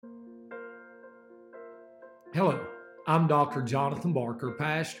Hello, I'm Dr. Jonathan Barker,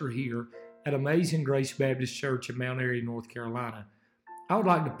 pastor here at Amazing Grace Baptist Church in Mount Airy, North Carolina. I would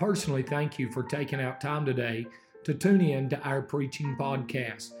like to personally thank you for taking out time today to tune in to our preaching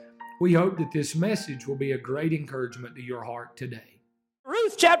podcast. We hope that this message will be a great encouragement to your heart today.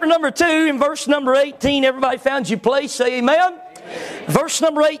 Ruth chapter number 2 and verse number 18. Everybody found your place? Say amen. Amen. Verse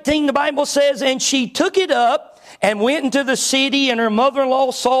number 18, the Bible says, "And she took it up and went into the city, and her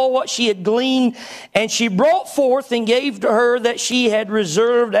mother-in-law saw what she had gleaned, and she brought forth and gave to her that she had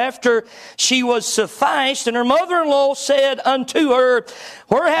reserved after she was sufficed. And her mother-in-law said unto her,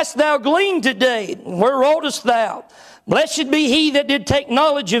 Where hast thou gleaned today? Where wrougest thou? Blessed be he that did take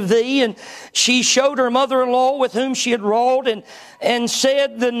knowledge of thee." And she showed her mother-in-law with whom she had wrought, and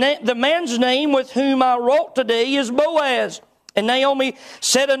said, The man's name with whom I wrought today is Boaz. And Naomi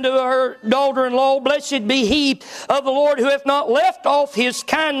said unto her daughter-in-law, Blessed be he of the Lord who hath not left off his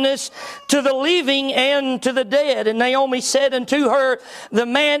kindness to the living and to the dead. And Naomi said unto her, The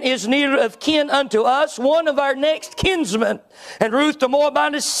man is near of kin unto us, one of our next kinsmen. And Ruth the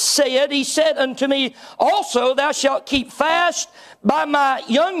Moabitess said, He said unto me also, Thou shalt keep fast by my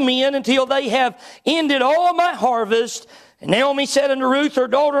young men until they have ended all my harvest. And Naomi said unto Ruth, her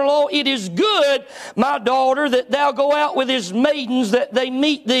daughter-in-law, It is good, my daughter, that thou go out with his maidens, that they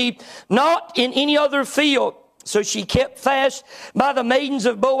meet thee not in any other field. So she kept fast by the maidens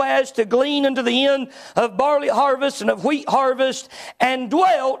of Boaz to glean unto the end of barley harvest and of wheat harvest, and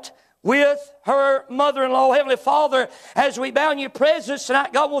dwelt with her mother-in-law. Heavenly Father, as we bow in your presence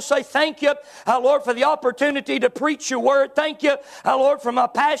tonight, God will say thank you, Lord, for the opportunity to preach your word. Thank you, Lord, for my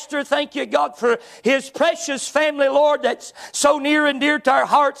pastor. Thank you, God, for his precious family, Lord, that's so near and dear to our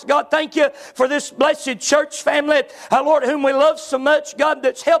hearts. God, thank you for this blessed church family, Lord, whom we love so much. God,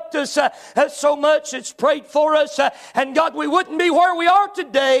 that's helped us so much. It's prayed for us. And God, we wouldn't be where we are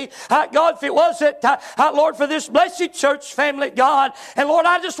today, God, if it wasn't, Lord, for this blessed church family, God. And Lord,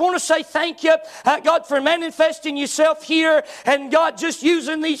 I just want to say thank you, God, for manifesting yourself here, and God, just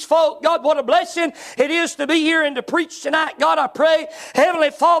using these folk. God, what a blessing it is to be here and to preach tonight. God, I pray,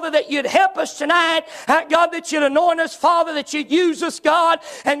 Heavenly Father, that you'd help us tonight. God, that you'd anoint us, Father, that you'd use us, God.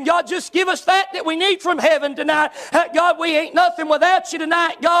 And God, just give us that we need from heaven tonight. God, we ain't nothing without you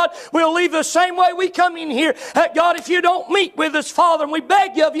tonight. God, we'll leave the same way we come in here. God, if you don't meet with us, Father, and we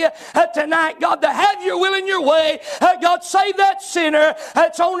beg of you tonight, God, to have your will in your way. God, save that sinner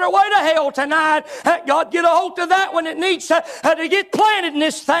that's on their way to hell tonight. God, get a hold of that when it needs to get planted in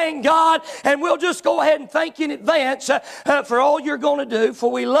this thing, God. And we'll just go ahead and thank you in advance for all you're going to do.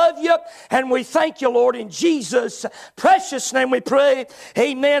 For we love you and we thank you, Lord. In Jesus' precious name we pray.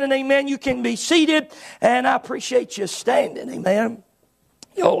 Amen and amen. You can be seated, and I appreciate you standing. Amen.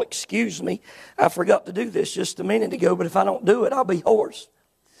 Y'all excuse me. I forgot to do this just a minute ago, but if I don't do it, I'll be hoarse.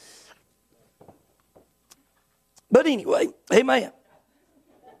 But anyway, amen.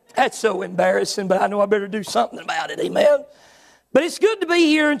 That's so embarrassing, but I know I better do something about it. Amen. But it's good to be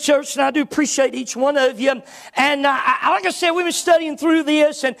here in church, and I do appreciate each one of you. And like I said, we've been studying through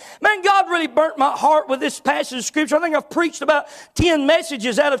this, and man, God really burnt my heart with this passage of Scripture. I think I've preached about 10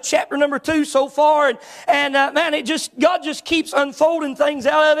 messages out of chapter number 2 so far, and man, God just keeps unfolding things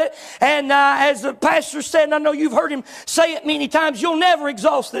out of it. And as the pastor said, and I know you've heard him say it many times, you'll never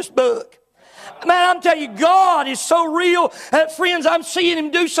exhaust this book. Man, I'm telling you, God is so real. Friends, I'm seeing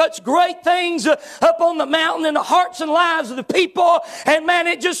Him do such great things up on the mountain in the hearts and lives of the people. And man,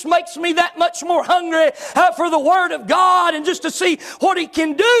 it just makes me that much more hungry for the Word of God and just to see what He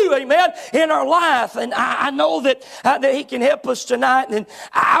can do, amen, in our life. And I know that He can help us tonight. And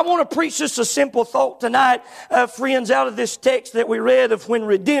I want to preach just a simple thought tonight, friends, out of this text that we read of when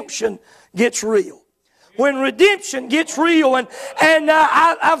redemption gets real. When redemption gets real. And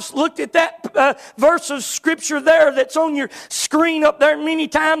I've looked at that verse of Scripture there that's on your screen up there many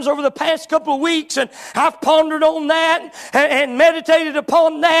times over the past couple of weeks. And I've pondered on that and meditated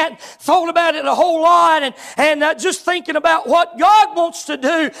upon that, thought about it a whole lot, and just thinking about what God wants to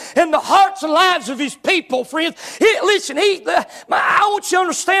do in the hearts and lives of His people, friends. Listen, I want you to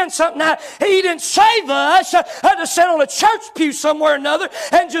understand something now. He didn't save us to sit on a church pew somewhere or another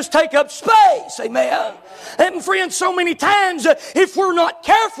and just take up space. Amen. And friends, so many times, if we're not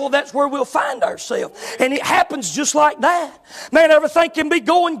careful, that's where we'll find ourselves. And it happens just like that. Man, everything can be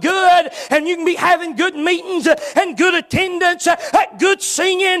going good, and you can be having good meetings and good attendance, good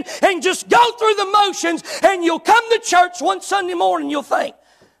singing, and just go through the motions, and you'll come to church one Sunday morning, you'll think,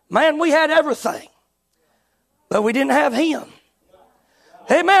 man, we had everything, but we didn't have Him.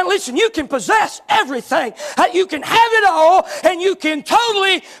 Hey man, listen, you can possess everything. You can have it all, and you can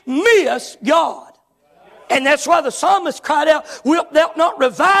totally miss God. And that's why the psalmist cried out, wilt thou not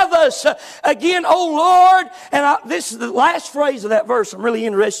revive us again, O Lord? And this is the last phrase of that verse I'm really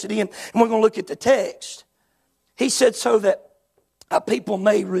interested in. And we're going to look at the text. He said, so that people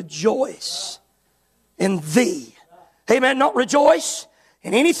may rejoice in thee. Amen. Not rejoice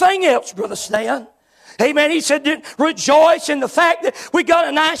in anything else, Brother Stan. Amen. He said, rejoice in the fact that we got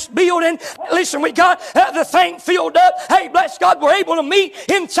a nice building. Listen, we got the thing filled up. Hey, bless God, we're able to meet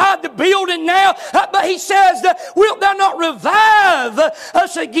inside the building now. But he says, wilt thou not revive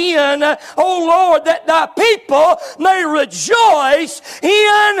us again, O Lord, that thy people may rejoice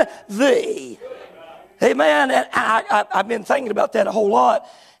in thee. Amen. And I've been thinking about that a whole lot.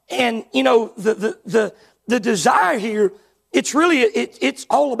 And, you know, the desire here, it's really, it's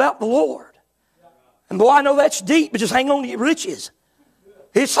all about the Lord. And boy, I know that's deep, but just hang on to your riches.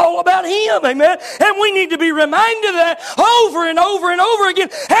 It's all about Him, amen? And we need to be reminded of that over and over and over again.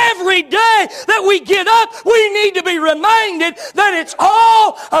 Every day that we get up, we need to be reminded that it's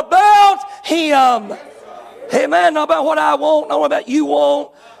all about Him. Amen. Not about what I want, not about you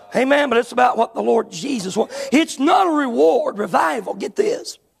want. Amen. But it's about what the Lord Jesus wants. It's not a reward. Revival, get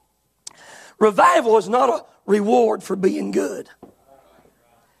this. Revival is not a reward for being good.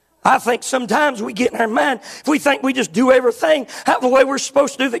 I think sometimes we get in our mind, if we think we just do everything the way we're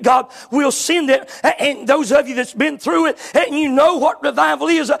supposed to do, that God will send it. And those of you that's been through it, and you know what revival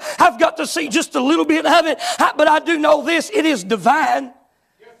is, I've got to see just a little bit of it, but I do know this, it is divine.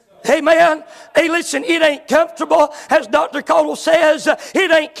 Amen. Hey, listen, it ain't comfortable, as Dr. Caldwell says.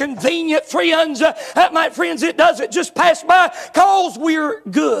 It ain't convenient, friends. My friends, it doesn't just pass by because we're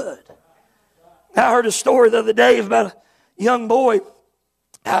good. I heard a story the other day about a young boy.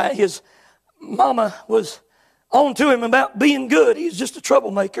 His mama was on to him about being good. He's just a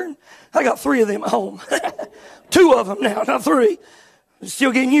troublemaker. And I got 3 of them at home. 2 of them now, not 3.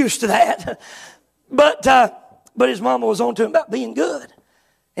 Still getting used to that. But his mama was on to him about being good.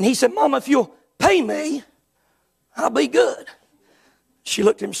 And he said, Mama, if you'll pay me, I'll be good. She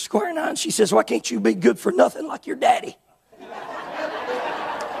looked at him square in the eye and she says, why can't you be good for nothing like your daddy?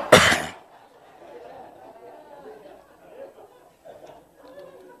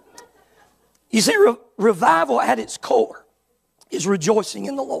 You see, revival at its core is rejoicing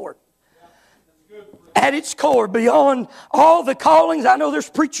in the Lord. At its core, beyond all the callings, I know there's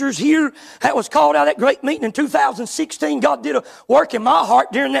preachers here that was called out at that great meeting in 2016. God did a work in my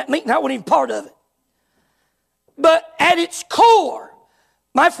heart during that meeting. I wasn't even part of it. But at its core,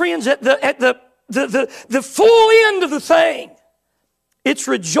 my friends, at the full end of the thing, it's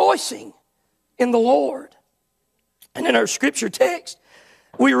rejoicing in the Lord. And in our scripture text,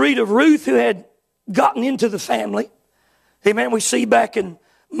 we read of Ruth who had gotten into the family. Amen. We see back in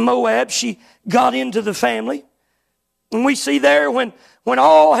Moab, she got into the family. And we see there when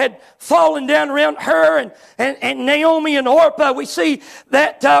all had fallen down around her and Naomi and Orpah, we see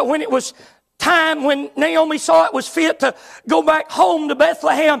that when it was time, when Naomi saw it was fit to go back home to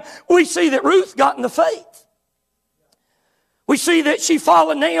Bethlehem, we see that Ruth got in the faith. We see that she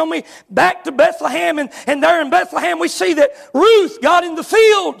followed Naomi back to Bethlehem, and there in Bethlehem we see that Ruth got in the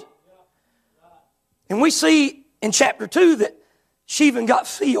field. And we see in chapter 2 that she even got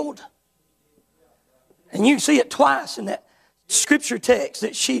filled. And you see it twice in that scripture text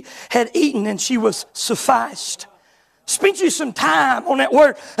that she had eaten and she was sufficed. Spend you some time on that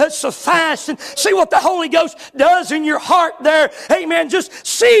word, suffice, and see what the Holy Ghost does in your heart there. Amen. Just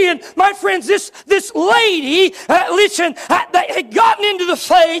seeing, my friends, this lady, listen, that had gotten into the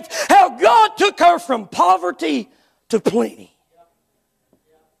faith, how God took her from poverty to plenty.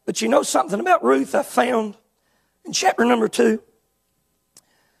 But you know something about Ruth I found in chapter number 2?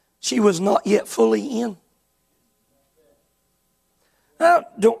 She was not yet fully in. Now,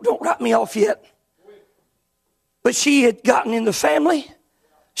 don't write me off yet. But she had gotten in the family.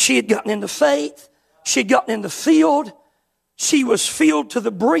 She had gotten into faith. She had gotten in the field. She was filled to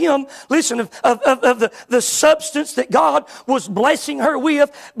the brim. Listen, of the substance that God was blessing her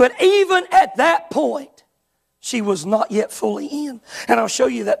with. But even at that point, she was not yet fully in. And I'll show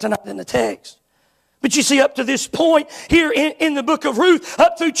you that tonight in the text. But you see, up to this point here in the book of Ruth,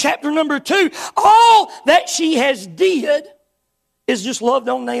 up through chapter number 2, all that she has did is just loved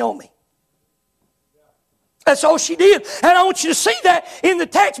on Naomi. That's all she did. And I want you to see that in the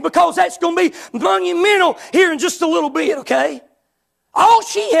text because that's going to be monumental here in just a little bit, okay? All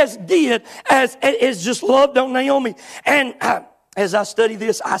she has did is just loved on Naomi. And as I study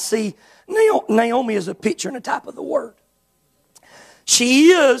this, I see Naomi as a picture and a type of the word. She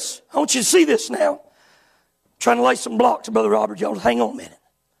is, I want you to see this now. I'm trying to lay some blocks, Brother Robert. Y'all hang on a minute.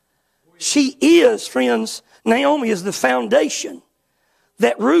 She is, friends, Naomi is the foundation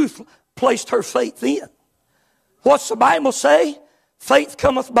that Ruth placed her faith in. What's the Bible say? Faith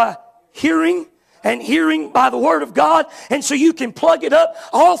cometh by hearing, and hearing by the Word of God. And so you can plug it up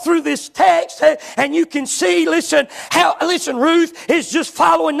all through this text, and you can see, listen, Ruth is just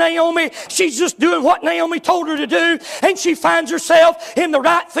following Naomi. She's just doing what Naomi told her to do, and she finds herself in the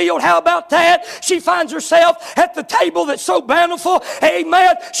right field. How about that? She finds herself at the table that's so bountiful.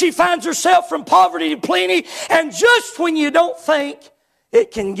 Amen. She finds herself from poverty to plenty, and just when you don't think it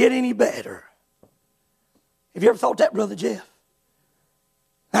can get any better. Have you ever thought that, Brother Jeff?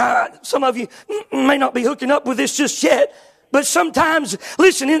 Some of you may not be hooking up with this just yet, but sometimes,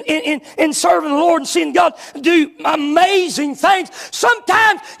 listen, in serving the Lord and seeing God do amazing things,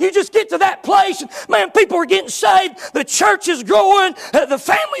 sometimes you just get to that place, and man, people are getting saved, the church is growing, the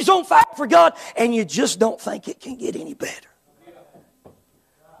family's on fire for God, and you just don't think it can get any better.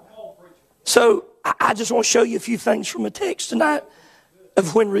 So, I just want to show you a few things from a text tonight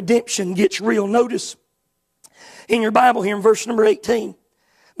of when redemption gets real. Notice in your Bible here in verse number 18.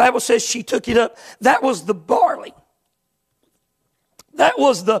 The Bible says she took it up. That was the barley. That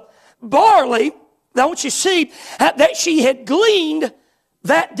was the barley, don't you see, that she had gleaned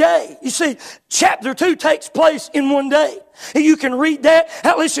that day. You see, chapter 2 takes place in one day. You can read that.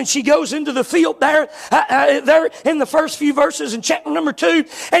 Listen, she goes into the field there in the first few verses in chapter number 2,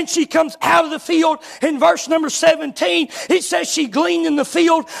 and she comes out of the field in verse number 17. It says she gleaned in the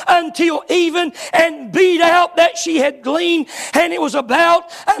field until even, and beat out that she had gleaned, and it was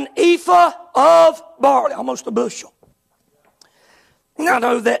about an ephah of barley, almost a bushel. And I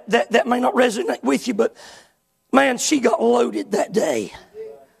know that may not resonate with you, but man, she got loaded that day.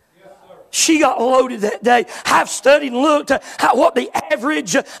 She got loaded that day. I've studied and looked at what the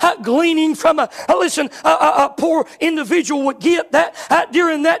average gleaning from a poor individual would get that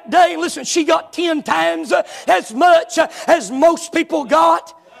during that day. Listen, she got 10 times as much as most people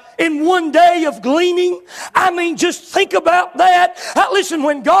got in one day of gleaning. I mean, just think about that. Listen,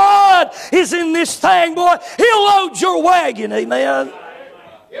 when God is in this thing, boy, He'll load your wagon. Amen.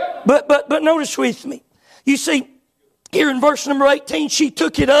 But notice with me. You see, here in verse number 18, she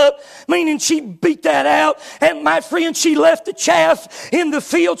took it up, meaning she beat that out. And my friend, she left the chaff in the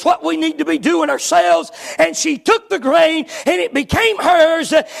fields, what we need to be doing ourselves. And she took the grain, and it became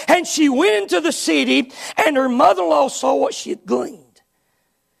hers. And she went into the city, and her mother-in-law saw what she had gleaned.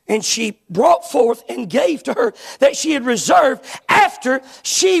 And she brought forth and gave to her that she had reserved after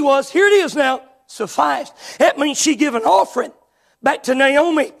she was, here it is now, sufficed. That means she gave an offering back to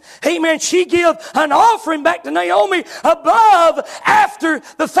Naomi. Amen. She gave an offering back to Naomi above after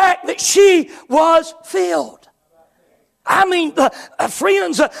the fact that she was filled. I mean,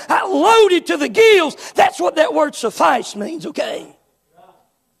 friends, loaded to the gills. That's what that word suffice means, okay?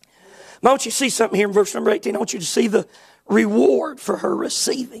 I want you to see something here in verse number 18. I want you to see the reward for her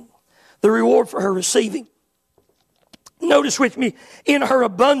receiving. The reward for her receiving. Notice with me, in her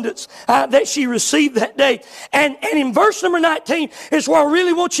abundance that she received that day. And in verse number 19 is where I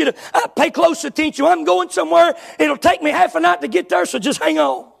really want you to pay close attention. I'm going somewhere. It'll take me half a night to get there, so just hang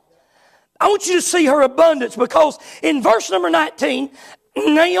on. I want you to see her abundance, because in verse number 19,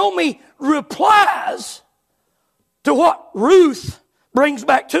 Naomi replies to what Ruth brings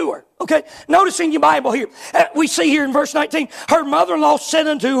back to her. Okay, notice in your Bible here, we see here in verse 19, her mother-in-law said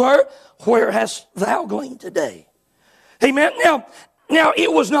unto her, where hast thou gleaned today? Amen. Now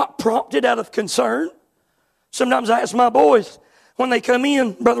it was not prompted out of concern. Sometimes I ask my boys when they come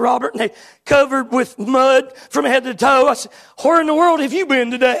in, Brother Robert, and they covered with mud from head to toe. I say, where in the world have you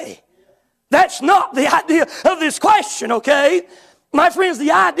been today? That's not the idea of this question, okay? My friends,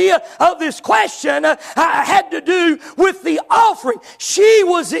 the idea of this question had to do with the offering. She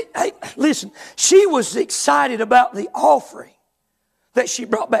was excited about the offering that she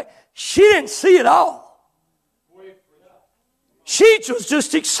brought back. She didn't see it all. She was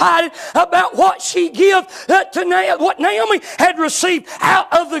just excited about what she gave to Naomi, what Naomi had received out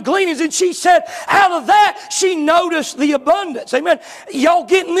of the gleanings. And she said, out of that, she noticed the abundance. Amen. Y'all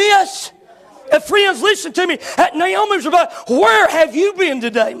getting this? Friends, listen to me. Naomi was about, where have you been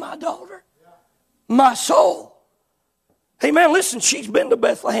today, my daughter? My soul. Amen. Listen, she's been to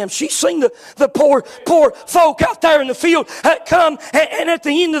Bethlehem. She's seen the poor folk out there in the field come and at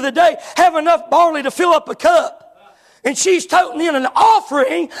the end of the day have enough barley to fill up a cup. And she's toting in an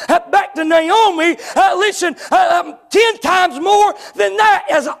offering back to Naomi, 10 times more than that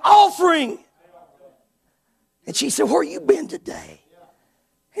as an offering. And she said, where you been today?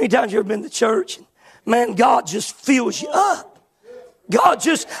 Any times you ever been to church? Man, God just fills you up. God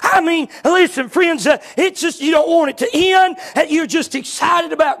just, listen, friends, it's just, you don't want it to end. You're just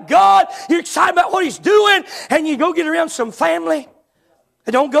excited about God. You're excited about what He's doing. And you go get around some family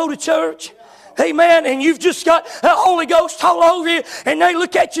that don't go to church. Amen. And you've just got the Holy Ghost all over you. And they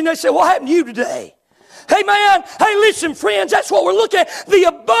look at you and they say, what happened to you today? Amen. Hey, listen, friends, that's what we're looking at. The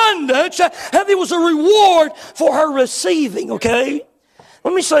abundance. There was a reward for her receiving, okay?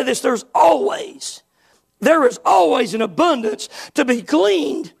 Let me say this. There is always an abundance to be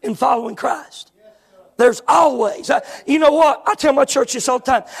gleaned in following Christ. There's always. You know what? I tell my church this all the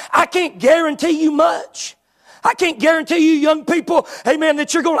time. I can't guarantee you much. I can't guarantee you young people, amen,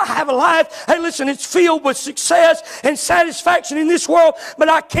 that you're going to have a life. Hey, listen, it's filled with success and satisfaction in this world. But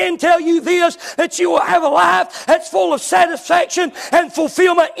I can tell you this, that you will have a life that's full of satisfaction and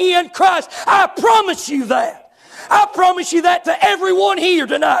fulfillment in Christ. I promise you that. I promise you that to everyone here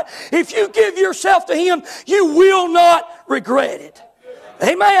tonight. If you give yourself to Him, you will not regret it.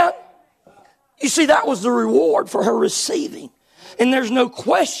 Amen. You see, that was the reward for her receiving. And there's no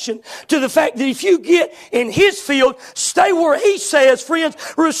question to the fact that if you get in His field, stay where He says, friends,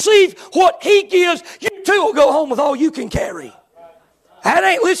 receive what He gives, you too will go home with all you can carry.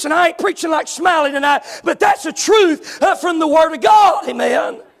 Listen, I ain't preaching like Smiley tonight, but that's the truth from the Word of God.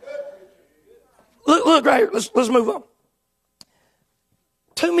 Amen. Look right here. Let's move on.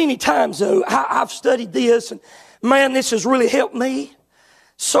 Too many times, though, I've studied this, and man, this has really helped me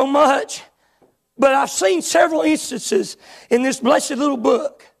so much. But I've seen several instances in this blessed little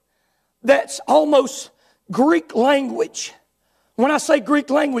book that's almost Greek language. When I say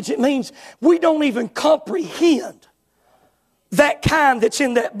Greek language, it means we don't even comprehend that kind that's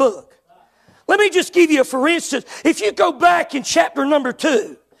in that book. Let me just give you for instance, if you go back in chapter number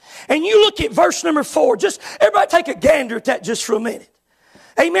 2 and you look at verse number 4, just everybody take a gander at that just for a minute.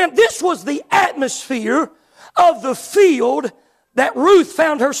 Amen. This was the atmosphere of the field that Ruth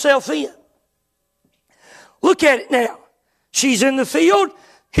found herself in. Look at it now. She's in the field.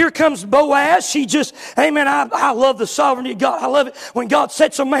 Here comes Boaz. She just, amen, I love the sovereignty of God. I love it when God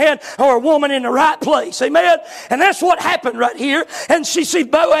sets a man or a woman in the right place. Amen. And that's what happened right here. And she see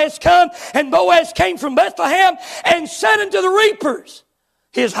Boaz come, and Boaz came from Bethlehem and said unto the reapers,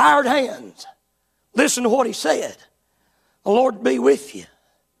 his hired hands. Listen to what he said. The Lord be with you.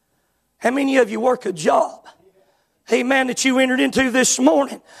 How many of you work a job? Amen, that you entered into this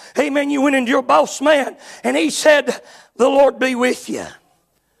morning. Amen, you went into your boss man and he said, the Lord be with you.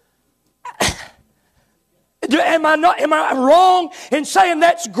 Am I wrong in saying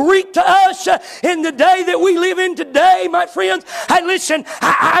that's Greek to us in the day that we live in today, my friends? Hey, listen,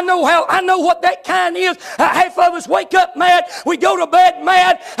 I know what that kind is. Half of us wake up mad, we go to bed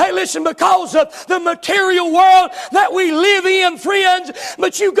mad. Hey, listen, because of the material world that we live in, friends.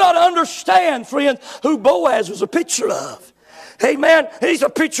 But you got to understand, friends, who Boaz was a picture of. Amen. He's a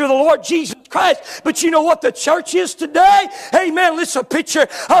picture of the Lord Jesus Christ. But you know what the church is today? Amen. It's a picture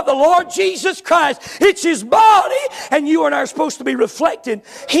of the Lord Jesus Christ. It's His body. And you and I are supposed to be reflecting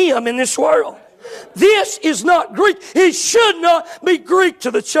Him in this world. This is not Greek. It should not be Greek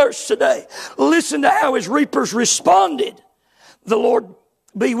to the church today. Listen to how His reapers responded. The Lord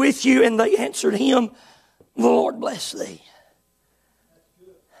be with you. And they answered Him, the Lord bless thee.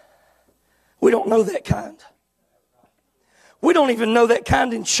 We don't know that kind. We don't even know that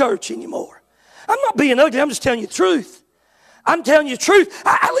kind in church anymore. I'm not being ugly. I'm just telling you the truth. I'm telling you the truth.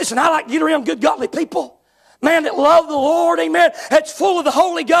 Listen, I like to get around good, godly people. Man, that love the Lord, amen. That's full of the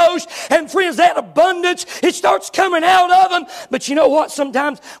Holy Ghost. And friends, that abundance, it starts coming out of them. But you know what?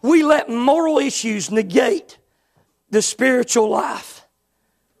 Sometimes we let moral issues negate the spiritual life.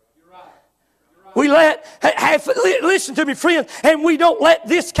 We listen to me, friends, and we don't let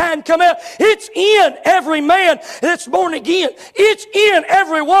this kind come out. It's in every man that's born again. It's in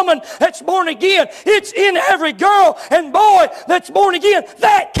every woman that's born again. It's in every girl and boy that's born again.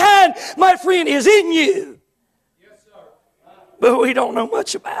 That kind, my friend, is in you. Yes, sir. But we don't know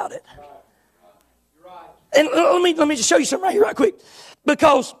much about it. And let me just show you something right here right quick.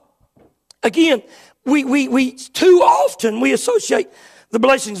 Because, again, we too often we associate the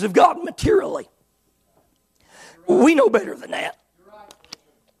blessings of God materially. We know better than that.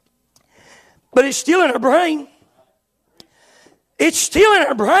 But it's still in our brain. It's still in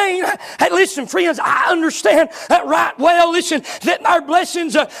our brain. Hey, listen, friends, I understand that right well. Listen, that our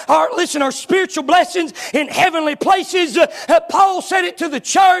blessings are our spiritual blessings in heavenly places. Paul said it to the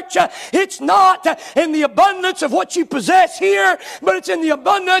church. It's not in the abundance of what you possess here, but it's in the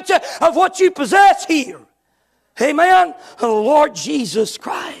abundance of what you possess here. Amen? The Lord Jesus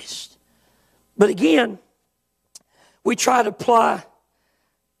Christ. But again, we try to apply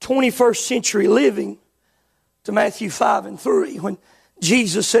 21st century living to Matthew 5 and 3 when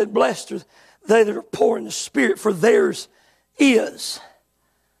Jesus said, blessed are they that are poor in the spirit, for theirs is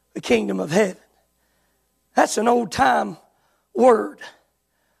the kingdom of heaven. That's an old time word.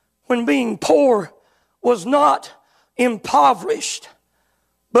 when being poor was not impoverished,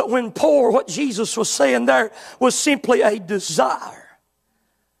 but when poor, what Jesus was saying there was simply a desire.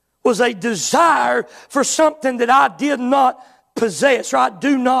 Was a desire for something that I did not possess, or I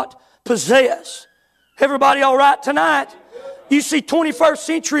do not possess. Everybody all right tonight? You see, 21st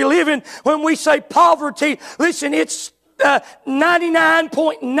century living, when we say poverty, listen, it's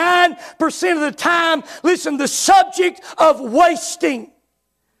 99.9% of the time, listen, the subject of wasting.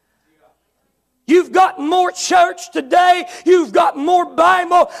 You've got more church today, you've got more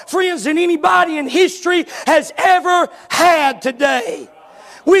Bible friends than anybody in history has ever had today.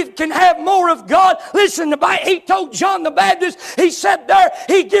 We can have more of God. Listen, he told John the Baptist, he said there,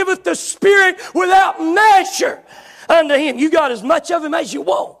 He giveth the Spirit without measure unto him. You got as much of Him as you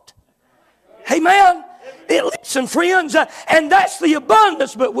want. Amen? Listen, friends, and that's the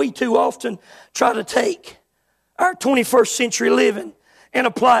abundance, but we too often try to take our 21st century living and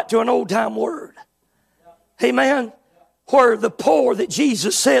apply it to an old-time word. Amen? Where the poor that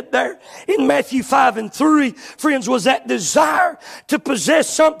Jesus said there in Matthew 5:3, friends, was that desire to possess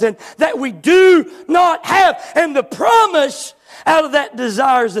something that we do not have. And the promise out of that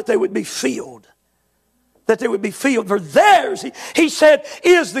desire is that they would be filled. That they would be filled. For theirs, he said,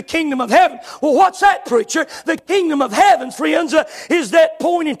 is the kingdom of heaven. Well, what's that, preacher? The kingdom of heaven, friends, is that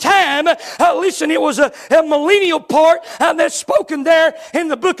point in time. Listen, it was a millennial part that's spoken there in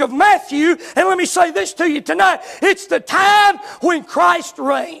the book of Matthew. And let me say this to you tonight. It's the time when Christ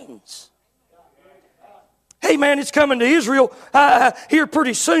reigns. Hey man, it's coming to Israel here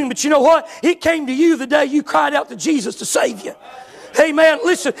pretty soon. But you know what? It came to you the day you cried out to Jesus to save you. Hey man,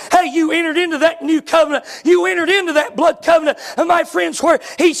 listen, hey, you entered into that new covenant. You entered into that blood covenant. And my friends, where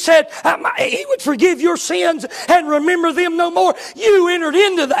He said He would forgive your sins and remember them no more. You entered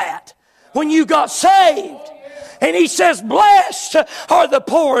into that when you got saved. And He says, blessed are the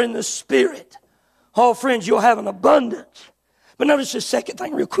poor in the spirit. Oh friends, you'll have an abundance. But notice this second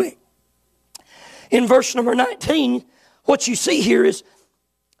thing real quick. In verse number 19, what you see here is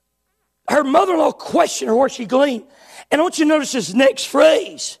her mother-in-law questioned her where she gleaned. And I want you to notice this next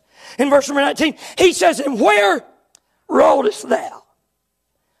phrase. In verse number 19, he says, and where wroughtest thou?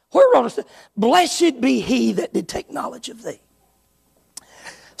 Where wrougest thou? Blessed be he that did take knowledge of thee.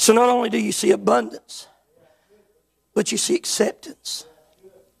 So not only do you see abundance, but you see acceptance.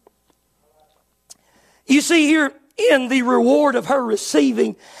 You see here in the reward of her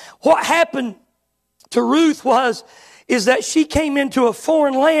receiving, what happened to Ruth is that she came into a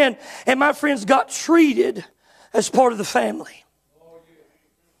foreign land and my friends got treated as part of the family.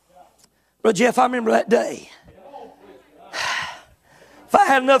 Brother Jeff, I remember that day. If I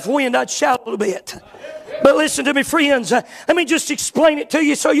had enough wind, I'd shout a little bit. But listen to me, friends. Let me just explain it to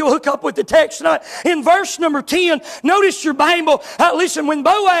you so you'll hook up with the text tonight. In verse number 10, notice your Bible. Listen, when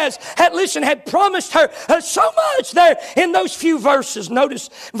Boaz had promised her so much there in those few verses.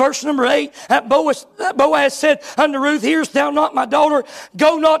 Notice verse number 8. Boaz said unto Ruth, hearest thou not, my daughter?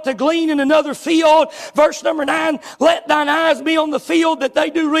 Go not to glean in another field. Verse number 9, let thine eyes be on the field that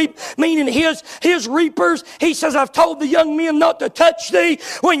they do reap, meaning his reapers. He says, I've told the young men not to touch thee.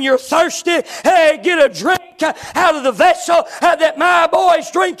 When you're thirsty, hey, get a drink out of the vessel that my boys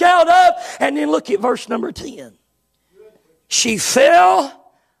drink out of. And then look at verse number 10. She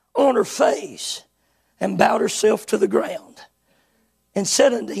fell on her face and bowed herself to the ground and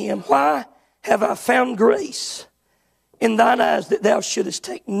said unto him, why have I found grace in thine eyes that thou shouldest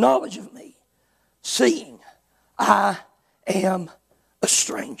take knowledge of me, seeing I am a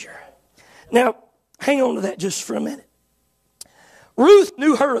stranger? Now, hang on to that just for a minute. Ruth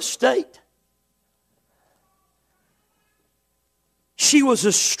knew her estate. She was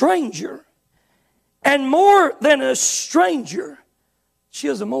a stranger. And more than a stranger, she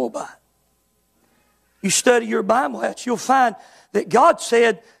was a Moabite. You study your Bible, you'll find that God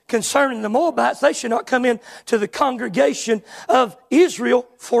said concerning the Moabites, they should not come in to the congregation of Israel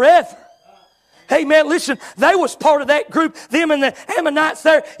forever. Hey man, listen, they was part of that group, them and the Ammonites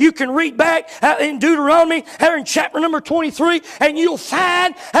there. You can read back in Deuteronomy, there in chapter number 23, and you'll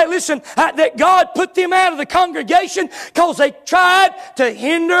find, that God put them out of the congregation because they tried to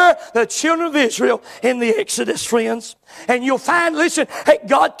hinder the children of Israel in the Exodus, friends. And you'll find,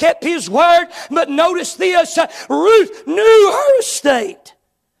 God kept His word, but notice this, Ruth knew her estate.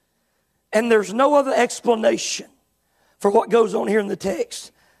 And there's no other explanation for what goes on here in the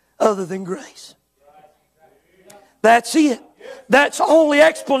text other than grace. That's it. That's the only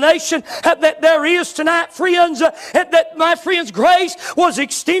explanation that there is tonight, friends, that my friend's grace was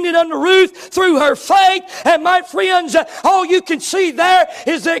extended unto Ruth through her faith. And my friends, all you can see there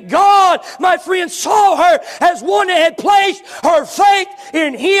is that God, my friend, saw her as one that had placed her faith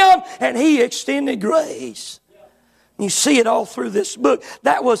in Him, and He extended grace. You see it all through this book.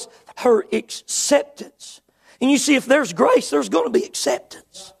 That was her acceptance. And you see, if there's grace, there's going to be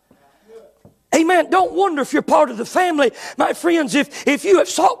acceptance. Amen. Don't wonder if you're part of the family. My friends, if you have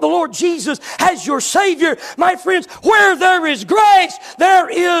sought the Lord Jesus as your Savior, my friends, where there is grace, there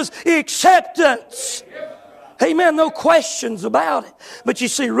is acceptance. Amen. No questions about it. But you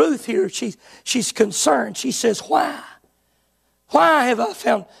see, Ruth here, she's concerned. She says, why? Why have I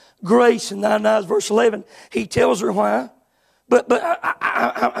found grace in thine eyes? Verse 11, he tells her why. But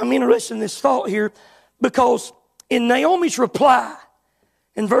I'm interested in this thought here, because in Naomi's reply,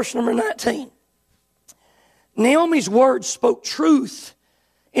 in verse number 19, Naomi's words spoke truth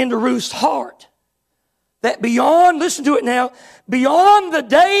into Ruth's heart. That beyond, listen to it now, beyond the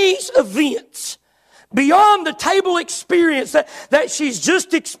day's events, beyond the table experience that she's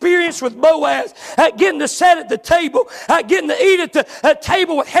just experienced with Boaz, getting to sit at the table, getting to eat at the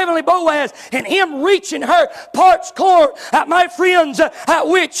table with heavenly Boaz, and him reaching her parched corn, my friends,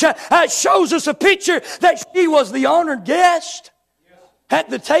 which shows us a picture that she was the honored guest at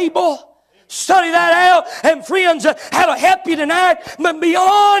the table. Study that out, and friends, that'll help you tonight. But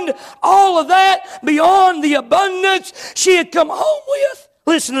beyond all of that, beyond the abundance she had come home with,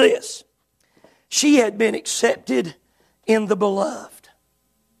 listen to this. She had been accepted in the beloved.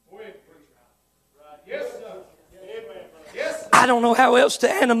 I don't know how else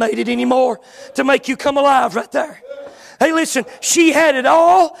to animate it anymore to make you come alive right there. Hey, listen, she had it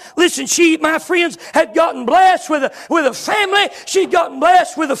all. Listen, she, my friends, had gotten blessed with a family. She'd gotten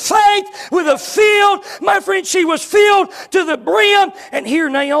blessed with a faith, with a field. My friend, she was filled to the brim. And here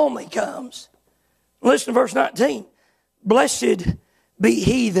Naomi comes. Listen to verse 19. Blessed be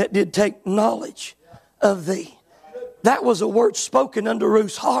he that did take knowledge of thee. That was a word spoken unto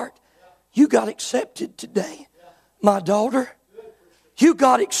Ruth's heart. You got accepted today, my daughter. You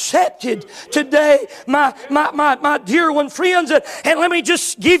got accepted today, my dear one, friends. And let me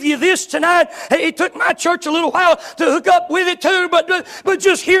just give you this tonight. It took my church a little while to hook up with it too, but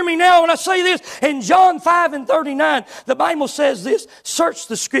just hear me now when I say this. In John 5:39, the Bible says this, search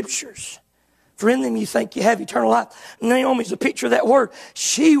the Scriptures, for in them you think you have eternal life. Naomi's a picture of that word.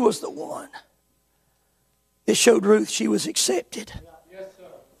 She was the one that showed Ruth she was accepted.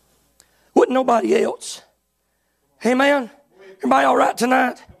 Wasn't nobody else. Amen. Everybody all right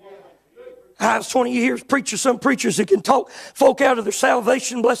tonight? I was 20 years preacher. Some preachers that can talk folk out of their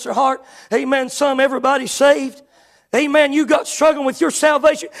salvation, bless their heart. Amen. Some, everybody saved. Amen. You got struggling with your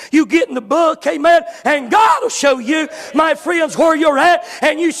salvation. You get in the book. Amen. And God will show you, my friends, where you're at.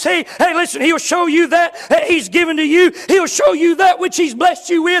 And you see, hey, listen, He'll show you that He's given to you. He'll show you that which He's blessed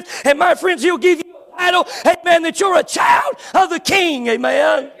you with. And my friends, He'll give you a title. Amen. That you're a child of the King.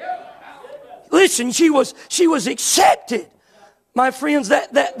 Amen. Listen, she was accepted. My friends,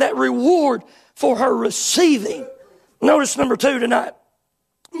 that reward for her receiving. Notice number 2 tonight.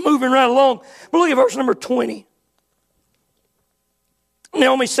 Moving right along. But look at verse number 20.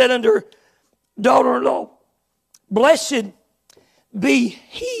 Naomi said unto her daughter-in-law, blessed be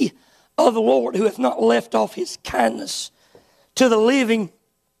he of the Lord who hath not left off His kindness to the living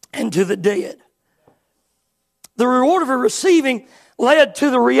and to the dead. The reward of her receiving led to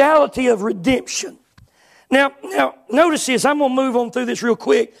the reality of redemption. Now, notice this. I'm going to move on through this real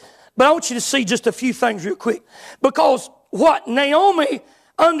quick, but I want you to see just a few things real quick. Because what Naomi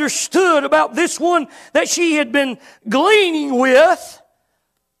understood about this one that she had been gleaning with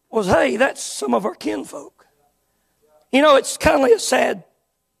was, hey, that's some of our kinfolk. You know, it's kind of a sad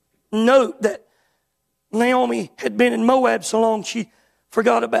note that Naomi had been in Moab so long she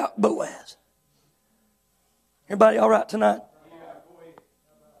forgot about Boaz. Everybody all right tonight?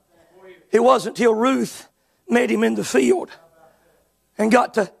 It wasn't till Ruth met him in the field and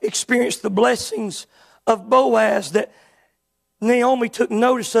got to experience the blessings of Boaz that Naomi took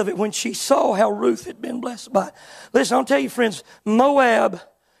notice of it when she saw how Ruth had been blessed by it. Listen, I'll tell you, friends, Moab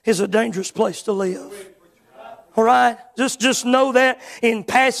is a dangerous place to live. All right? Just know that in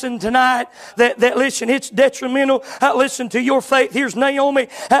passing tonight, that listen, it's detrimental. Listen to your faith. Here's Naomi,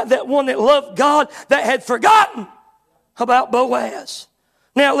 that one that loved God, that had forgotten about Boaz.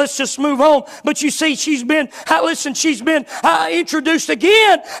 Now let's just move on. But you see, she's been introduced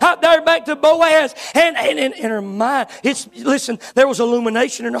again out there back to Boaz. And in her mind, listen, there was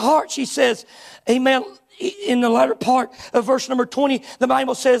illumination in her heart. She says, amen, in the latter part of verse number 20, the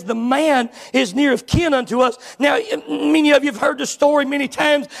Bible says, the man is near of kin unto us. Now, many of you have heard the story many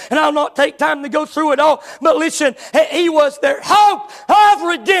times, and I'll not take time to go through it all. But listen, he was their hope of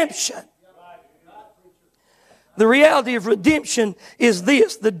redemption. The reality of redemption is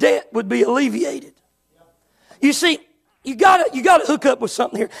this: the debt would be alleviated. You see, you gotta hook up with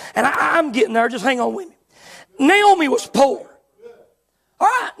something here. And I'm getting there. Just hang on with me. Naomi was poor. All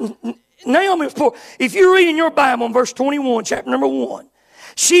right? Naomi was poor. If you read in your Bible in verse 21, chapter number 1,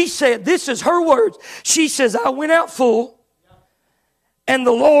 she said, this is her words. She says, I went out full, and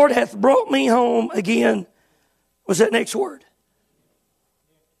the Lord hath brought me home again. What's that next word?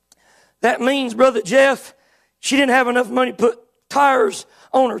 That means, Brother Jeff, she didn't have enough money to put tires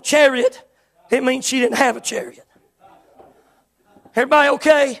on her chariot. It means she didn't have a chariot. Everybody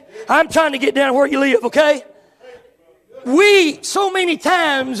okay? I'm trying to get down where you live, okay? We so many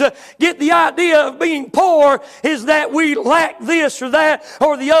times get the idea of being poor is that we lack this or that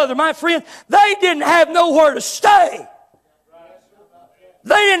or the other. My friend, they didn't have nowhere to stay.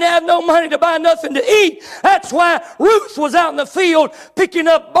 They didn't have no money to buy nothing to eat. That's why Ruth was out in the field picking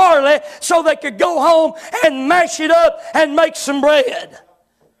up barley so they could go home and mash it up and make some bread.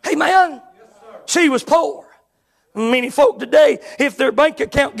 Amen? She was poor. Many folk today, if their bank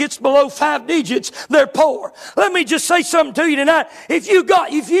account gets below 5 digits, they're poor. Let me just say something to you tonight. If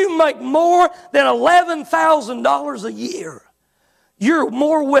you make more than $11,000 a year, you're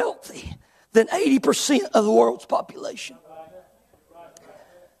more wealthy than 80% of the world's population.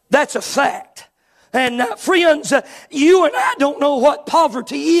 That's a fact. And friends, you and I don't know what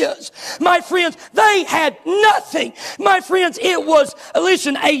poverty is. My friends, they had nothing. My friends, it was,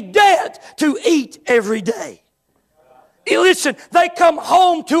 listen, a debt to eat every day. Listen, they come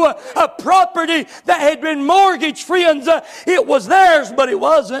home to a property that had been mortgaged, friends. It was theirs, but it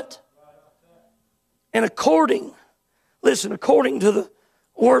wasn't. And according to the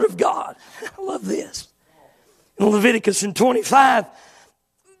Word of God, I love this. In Leviticus in 25,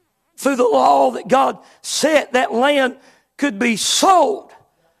 through the law that God set, that land could be sold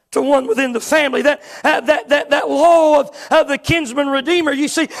to one within the family. That law of the kinsman redeemer. You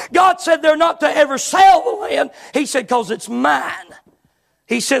see, God said they're not to ever sell the land. He said, because it's mine.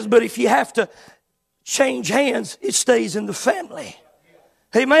 He says, but if you have to change hands, it stays in the family.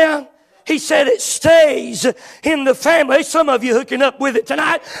 Amen? He said it stays in the family. Some of you hooking up with it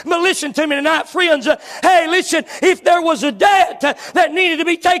tonight. But listen to me tonight, friends. Hey, listen, if there was a debt that needed to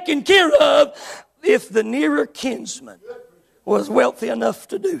be taken care of, if the nearer kinsman was wealthy enough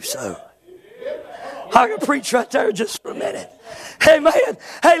to do so. I can preach right there just for a minute. Hey, man.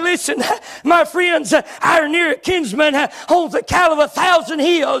 Hey, listen, my friends, our near kinsman owns a cattle of 1,000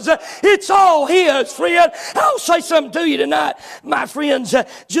 hills. It's all his, friend. I'll say something to you tonight, my friends.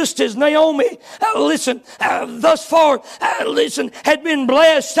 Just as Naomi, thus far, had been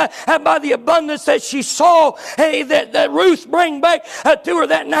blessed by the abundance that she saw, that Ruth bring back to her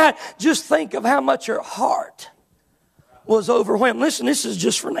that night. Just think of how much her heart was overwhelmed. Listen, this is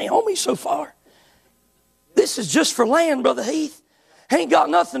just for Naomi so far. This is just for land, Brother Heath. Ain't got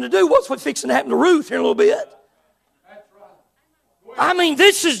nothing to do with what's fixing to happen to Ruth here in a little bit. I mean,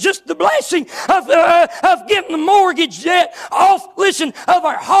 this is just the blessing of getting the mortgage debt off, of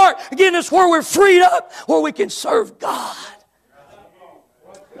our heart, getting us where we're freed up, where we can serve God.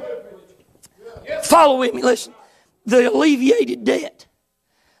 Follow with me, listen. The alleviated debt.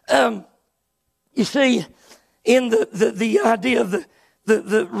 You see, in the idea of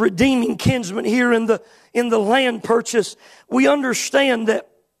the redeeming kinsman here in the land purchase, we understand that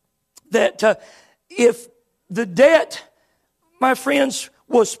if the debt, my friends,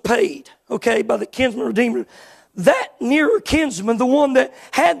 was paid, okay, by the kinsman redeemer, that nearer kinsman, the one that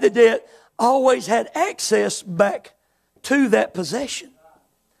had the debt, always had access back to that possession.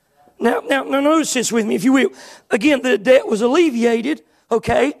 Now notice this with me, if you will. Again, the debt was alleviated,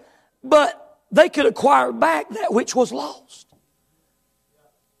 okay, but they could acquire back that which was lost.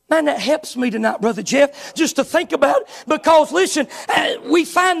 Man, that helps me tonight, Brother Jeff, just to think about it. Because, listen, we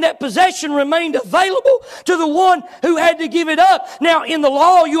find that possession remained available to the one who had to give it up. Now, in the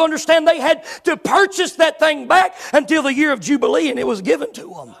law, you understand they had to purchase that thing back until the year of Jubilee, and it was given to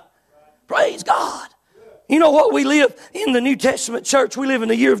them. Praise God. You know what? We live in the New Testament church. We live in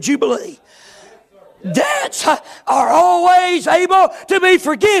the year of Jubilee. Debts are always able to be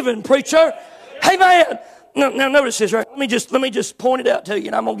forgiven, preacher. Amen. Now notice this, right? Let me just point it out to you,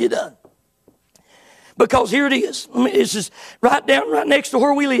 and I'm gonna get done. Because here it is. This is right next to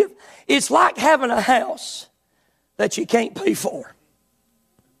where we live. It's like having a house that you can't pay for.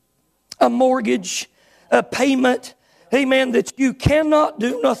 A mortgage, a payment, amen, that you cannot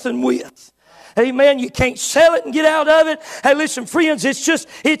do nothing with. Amen. You can't sell it and get out of it. Hey, listen, friends, it's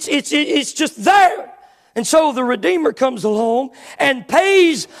just there. And so the Redeemer comes along and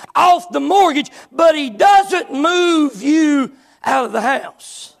pays off the mortgage, but He doesn't move you out of the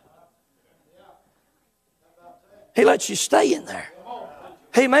house. He lets you stay in there.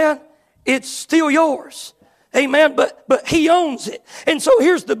 Amen. It's still yours. Amen. But He owns it. And so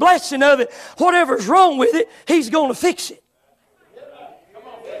here's the blessing of it. Whatever's wrong with it, He's going to fix it.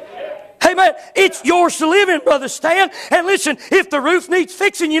 Amen. It's yours to live in, Brother Stan. And listen, if the roof needs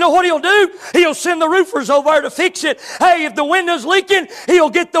fixing, you know what He'll do? He'll send the roofers over there to fix it. Hey, if the window's leaking,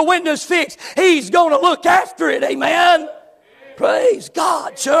 He'll get the windows fixed. He's going to look after it. Amen. Praise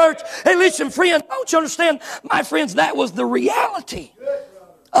God, church. Hey, listen, friends, don't you understand? My friends, that was the reality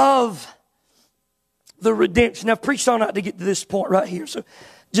of the redemption. Now, I've preached all night to get to this point right here, so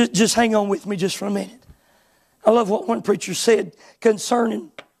just hang on with me just for a minute. I love what one preacher said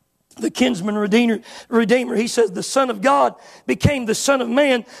concerning the kinsman redeemer. He says the Son of God became the Son of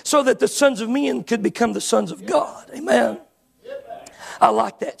Man so that the sons of men could become the sons of God. Amen. I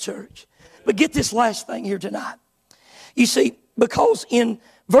like that, church. But get this last thing here tonight. You see, because in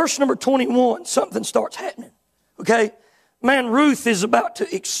verse number 21, something starts happening. Okay? Man, Ruth is about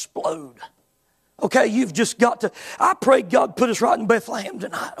to explode. Okay, you've just got to, I pray God put us right in Bethlehem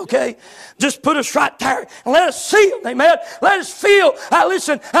tonight, okay? Just put us right there and let us see Him, amen? Let us feel,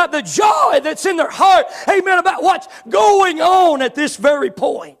 the joy that's in their heart, amen, about what's going on at this very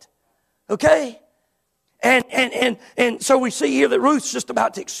point, okay? And so we see here that Ruth's just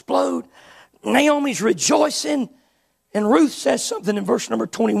about to explode. Naomi's rejoicing, and Ruth says something in verse number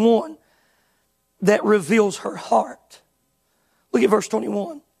 21 that reveals her heart. Look at verse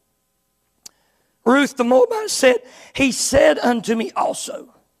 21. Ruth the Moabite said, He said unto me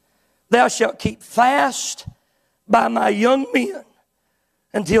also, Thou shalt keep fast by my young men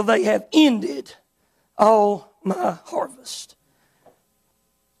until they have ended all my harvest.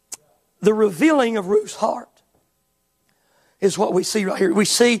 The revealing of Ruth's heart is what we see right here. We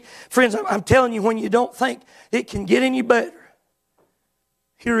see, friends, I'm telling you, when you don't think it can get any better,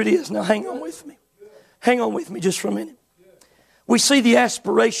 here it is. Now hang on with me. Hang on with me just for a minute. We see the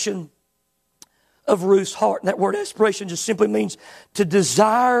aspiration of Ruth's heart. And that word aspiration just simply means to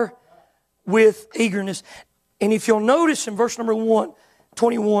desire with eagerness. And if you'll notice in verse number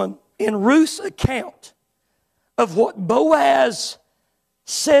 21, in Ruth's account of what Boaz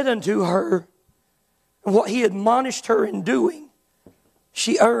said unto her and what he admonished her in doing,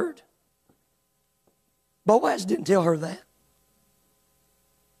 she erred. Boaz didn't tell her that.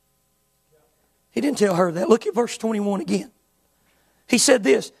 He didn't tell her that. Look at verse 21 again. He said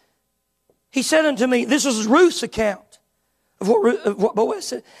this. He said unto me, this is Ruth's account of what Boaz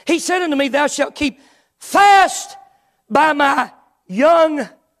said. He said unto me, Thou shalt keep fast by my young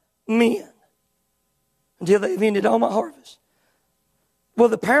men until they've ended all my harvest. Well,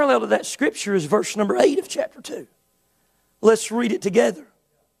 the parallel to that scripture is verse number 8 of chapter 2. Let's read it together.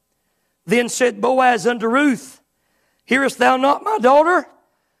 Then said Boaz unto Ruth, Hearest thou not, my daughter?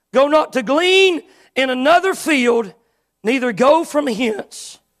 Go not to glean in another field, neither go from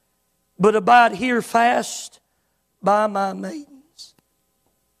hence, but abide here fast by my maidens.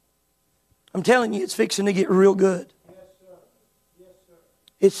 I'm telling you, it's fixing to get real good. Yes, sir. Yes, sir.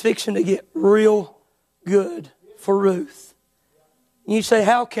 It's fixing to get real good for Ruth. And you say,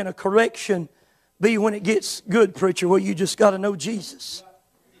 how can a correction be when it gets good, preacher? Well, you just got to know Jesus.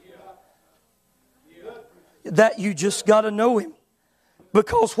 That you just got to know Him.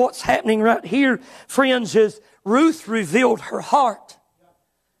 Because what's happening right here, friends, is Ruth revealed her heart.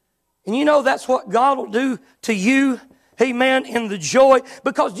 And you know that's what God will do to you, amen, in the joy.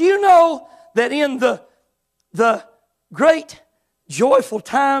 Because you know that in the great joyful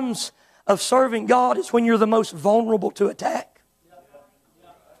times of serving God is when you're the most vulnerable to attack.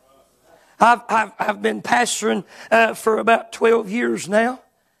 I've been pastoring for about 12 years now.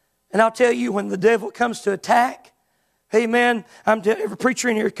 And I'll tell you, when the devil comes to attack, amen, every preacher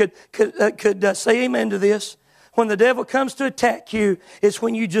in here could say amen to this. When the devil comes to attack you, it's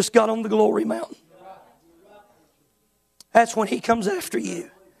when you just got on the glory mountain. That's when he comes after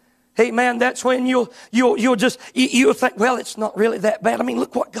you. Amen. That's when you'll think, well, it's not really that bad. I mean,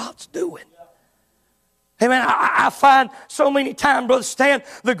 look what God's doing. Amen. I find so many times, Brother Stan,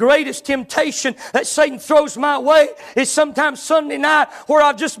 the greatest temptation that Satan throws my way is sometimes Sunday night where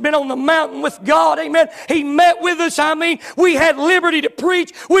I've just been on the mountain with God. Amen. He met with us. I mean, we had liberty to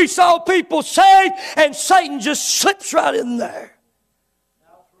preach. We saw people saved, and Satan just slips right in there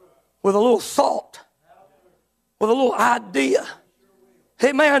with a little thought, with a little idea.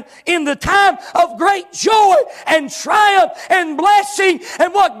 Amen. In the time of great joy and triumph and blessing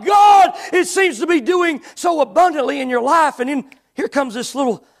and what God seems to be doing so abundantly in your life. And then here comes this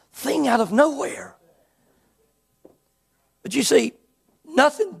little thing out of nowhere. But you see,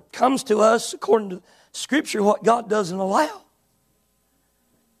 nothing comes to us according to Scripture what God doesn't allow.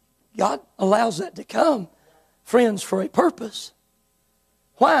 God allows that to come, friends, for a purpose.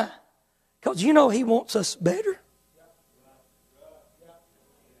 Why? Because you know He wants us better.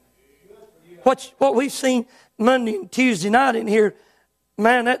 What we've seen Monday and Tuesday night in here,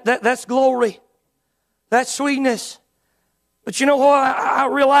 man, that's glory. That's sweetness. But you know what? I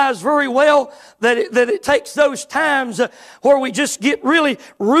realize very well that it takes those times where we just get really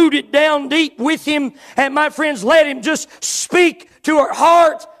rooted down deep with Him. And my friends, let Him just speak to our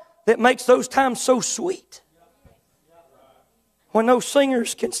heart. That makes those times so sweet. When those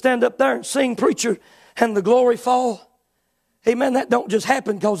singers can stand up there and sing, preacher, and the glory fall. Amen. That don't just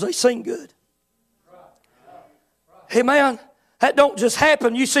happen because they sing good. Amen. That don't just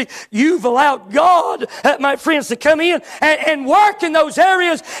happen. You see, you've allowed God, my friends, to come in and work in those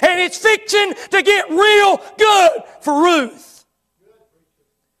areas, and it's fixing to get real good for Ruth.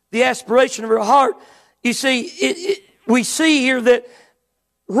 The aspiration of her heart. You see, we see here that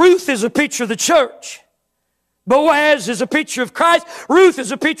Ruth is a picture of the church. Boaz is a picture of Christ. Ruth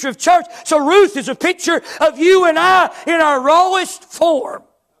is a picture of church. So Ruth is a picture of you and I in our rawest form.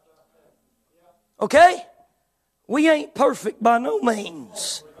 Okay? We ain't perfect by no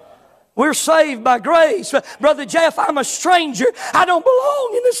means. We're saved by grace. Brother Jeff, I'm a stranger. I don't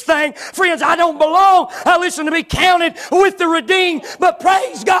belong in this thing. Friends, I don't belong. Listen, to be counted with the redeemed. But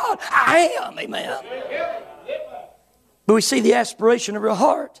praise God, I am. Amen. But we see the aspiration of her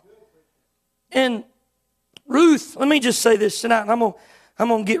heart. And Ruth, let me just say this tonight. I'm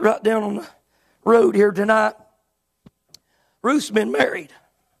going to get right down on the road here tonight. Ruth's been married.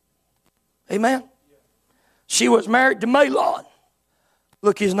 Amen. She was married to Mahlon.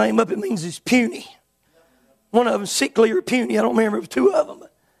 Look his name up. It means he's puny. One of them sickly or puny. I don't remember if it was two of them.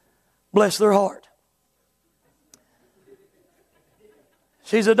 But bless their heart.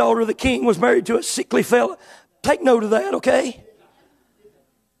 She's a daughter of the king. Was married to a sickly fella. Take note of that, okay?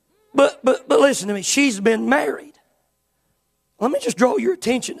 But listen to me. She's been married. Let me just draw your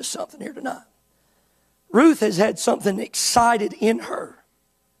attention to something here tonight. Ruth has had something excited in her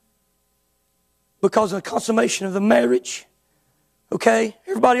because of the consummation of the marriage. Okay?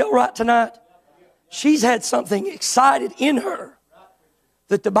 Everybody all right tonight? She's had something excited in her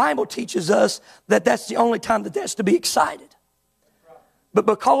that the Bible teaches us that that's the only time that that's to be excited. But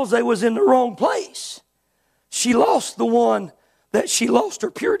because they was in the wrong place, she lost the one that she lost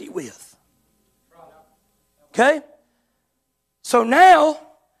her purity with. Okay? So now,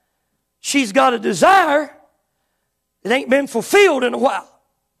 she's got a desire that ain't been fulfilled in a while.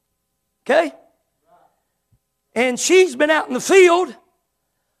 Okay? And she's been out in the field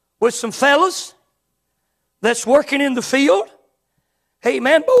with some fellas that's working in the field. Hey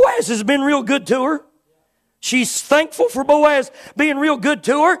man, Boaz has been real good to her. She's thankful for Boaz being real good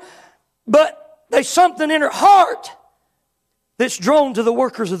to her. But there's something in her heart that's drawn to the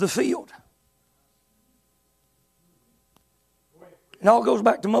workers of the field. It all goes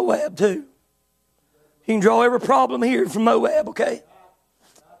back to Moab too. You can draw every problem here from Moab, okay?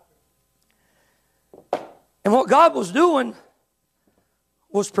 And what God was doing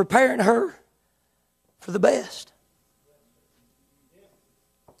was preparing her for the best.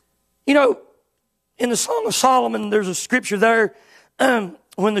 You know, in the Song of Solomon, there's a scripture there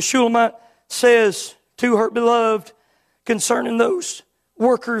when the Shulamite says to her beloved concerning those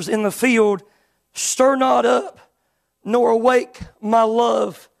workers in the field, stir not up nor awake my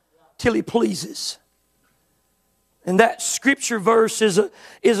love till he pleases. And that scripture verse is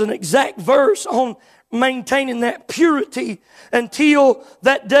an exact verse on maintaining that purity until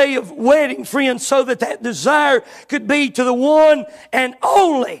that day of wedding, friends, so that desire could be to the one and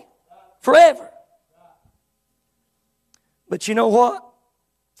only forever. But you know what?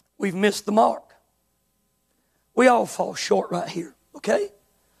 We've missed the mark. We all fall short right here, okay?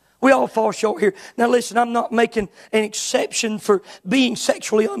 We all fall short here. Now listen, I'm not making an exception for being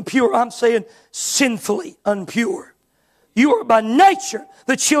sexually impure. I'm saying sinfully impure. You are by nature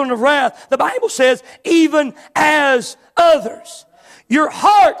the children of wrath. The Bible says, even as others. Your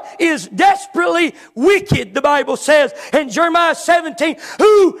heart is desperately wicked, the Bible says. In Jeremiah 17,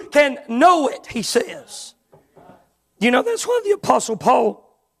 who can know it, he says. You know, that's why the Apostle Paul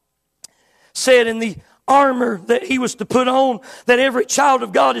said in the armor that he was to put on, that every child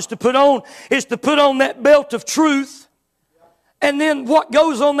of God is to put on that belt of truth. And then what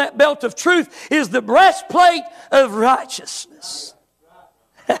goes on that belt of truth is the breastplate of righteousness.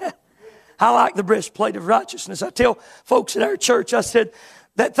 I like the breastplate of righteousness. I tell folks at our church, I said,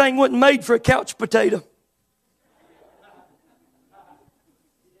 that thing wasn't made for a couch potato.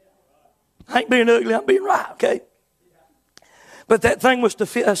 I ain't being ugly, I'm being right, okay? But that thing was to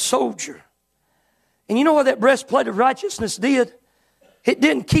fit a soldier. And you know what that breastplate of righteousness did? It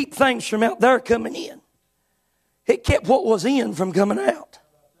didn't keep things from out there coming in. It kept what was in from coming out.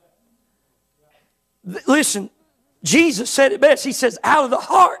 Listen, Jesus said it best. He says, out of the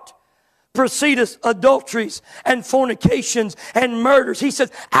heart proceedeth adulteries and fornications and murders. He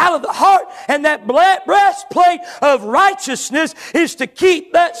says, out of the heart. And that breastplate of righteousness is to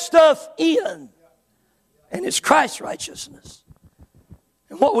keep that stuff in. And it's Christ's righteousness.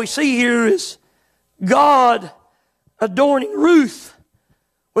 And what we see here is God adorning Ruth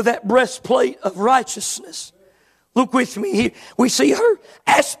with that breastplate of righteousness. Look with me here. We see her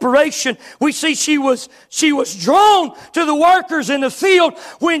aspiration. We see she was drawn to the workers in the field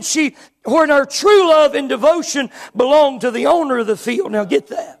when her true love and devotion belonged to the owner of the field. Now get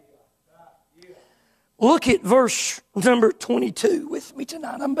that. Look at verse number 22 with me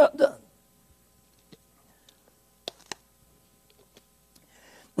tonight. I'm about done.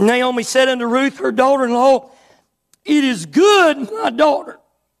 Naomi said unto Ruth, her daughter-in-law, it is good, my daughter,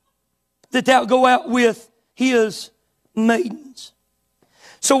 that thou go out with his maidens.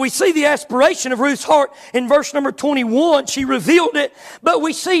 So we see the aspiration of Ruth's heart in verse number 21. She revealed it. But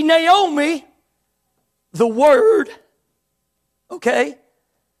we see Naomi, the Word, okay?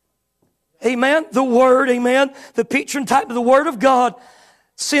 Amen. The Word, amen. The picture and type of the Word of God,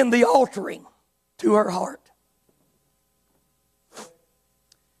 send the altering to her heart.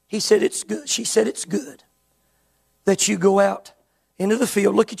 He said it's good. She said it's good that you go out into the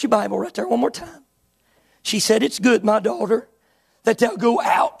field. Look at your Bible right there one more time. She said, it's good, my daughter, that thou go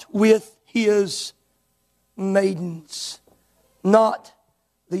out with his maidens, not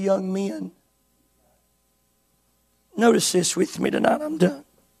the young men. Notice this with me tonight. I'm done.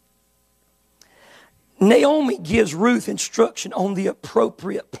 Naomi gives Ruth instruction on the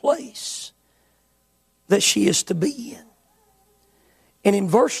appropriate place that she is to be in. And in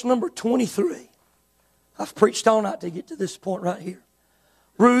verse number 23, I've preached all night to get to this point right here.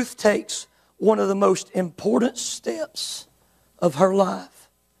 Ruth takes one of the most important steps of her life,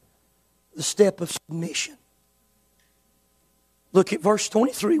 the step of submission. Look at verse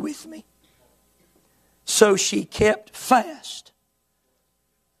 23 with me. So she kept fast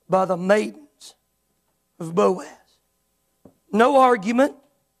by the maidens of Boaz. No argument.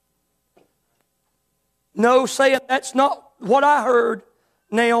 No saying that's not what I heard,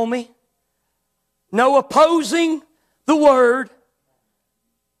 Naomi. No opposing the word.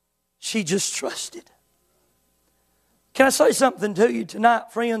 She just trusted. Can I say something to you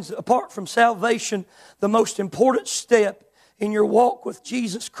tonight, friends? Apart from salvation, the most important step in your walk with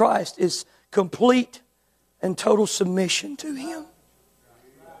Jesus Christ is complete and total submission to Him.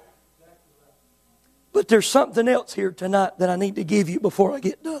 But there's something else here tonight that I need to give you before I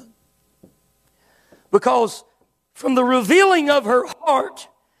get done. Because from the revealing of her heart,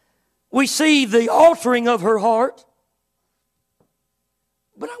 we see the altering of her heart.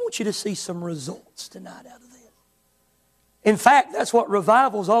 But I want you to see some results tonight out of this. In fact, that's what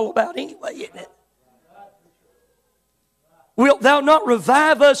revival is all about anyway, isn't it? Wilt thou not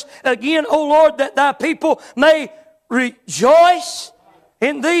revive us again, O Lord, that thy people may rejoice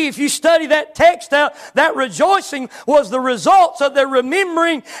in thee? If you study that text out, that rejoicing was the results of their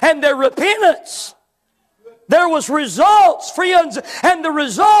remembering and their repentance. There was results, friends, and the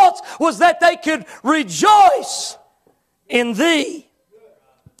results was that they could rejoice in thee.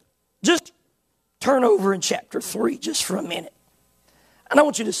 Just turn over in chapter 3 just for a minute. And I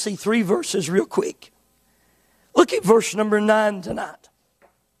want you to see 3 verses real quick. Look at verse number 9 tonight.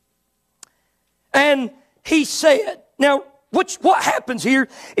 And he said, now what happens here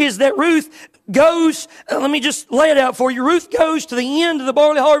is that Ruth goes, let me just lay it out for you. Ruth goes to the end of the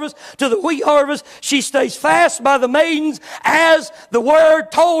barley harvest, to the wheat harvest. She stays fast by the maidens as the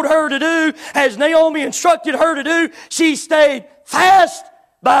word told her to do, as Naomi instructed her to do. She stayed fast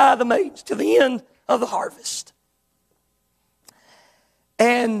by the maidens to the end of the harvest.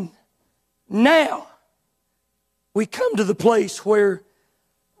 And now we come to the place where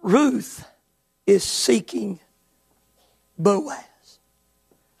Ruth is seeking Boaz.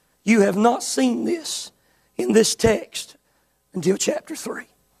 You have not seen this in this text until chapter 3.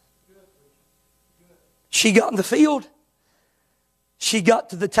 She got in the field. She got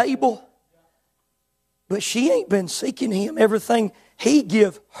to the table. But she ain't been seeking him. Everything he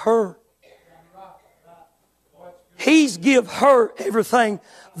give her. He's give her everything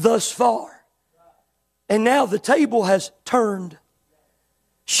thus far. And now the table has turned.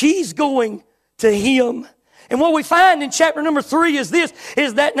 She's going to him. And what we find in chapter number 3 is this,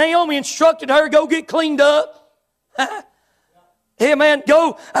 is that Naomi instructed her, go get cleaned up. Hey man,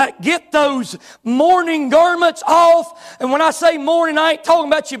 go get those mourning garments off. And when I say mourning, I ain't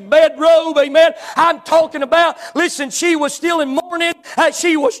talking about your bedrobe, amen. I'm talking about, listen, she was still in mourning.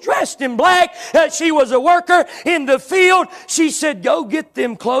 She was dressed in black. She was a worker in the field. She said, go get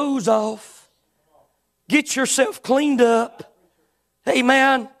them clothes off. Get yourself cleaned up.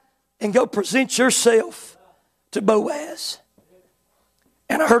 Amen. And go present yourself to Boaz.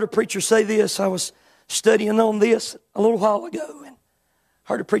 And I heard a preacher say this. I was studying on this a little while ago, and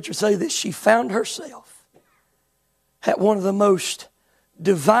heard a preacher say this. She found herself at one of the most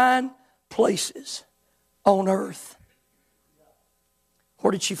divine places on earth.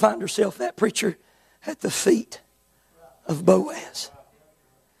 Where did she find herself at, preacher? At the feet of Boaz.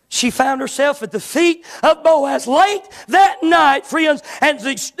 She found herself at the feet of Boaz late that night, friends,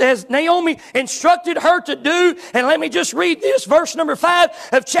 as Naomi instructed her to do. And let me just read this, verse number 5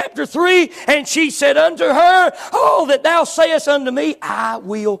 of chapter 3. And she said unto her, all that thou sayest unto me, I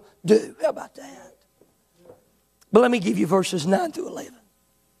will do. How about that? But let me give you verses 9 through 11.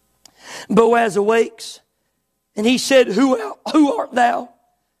 Boaz awakes, and he said, Who art thou?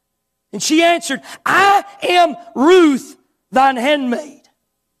 And she answered, I am Ruth, thine handmaid.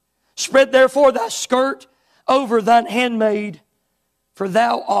 Spread therefore thy skirt over thine handmaid, for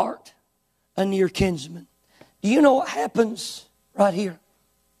thou art a near kinsman. Do you know what happens right here?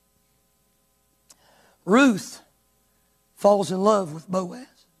 Ruth falls in love with Boaz.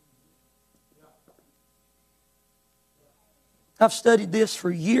 I've studied this for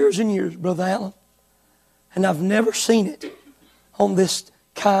years and years, Brother Allen, and I've never seen it on this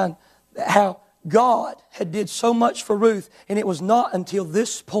kind, how God had did so much for Ruth, and it was not until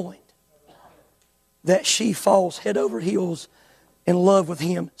this point that she falls head over heels in love with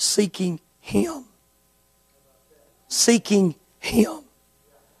him, seeking him. Seeking him.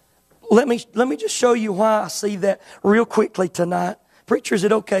 Let me just show you why I see that real quickly tonight. Preacher, is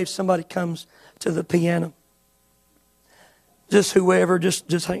it okay if somebody comes to the piano? Just whoever,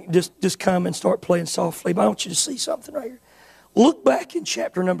 just come and start playing softly. But I want you to see something right here. Look back in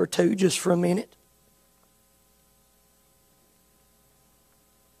chapter number 2 just for a minute.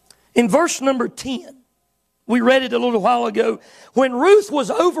 In verse number 10, we read it a little while ago, when Ruth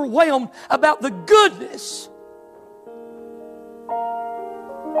was overwhelmed about the goodness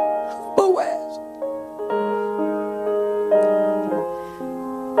of Boaz.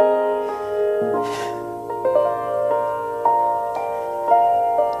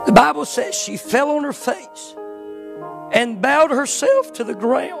 The Bible says she fell on her face and bowed herself to the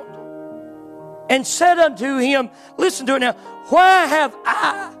ground and said unto him, listen to it now, why have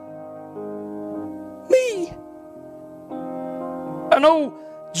I, me, an old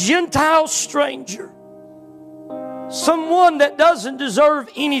Gentile stranger, someone that doesn't deserve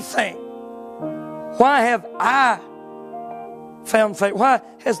anything, why have I found favor? Why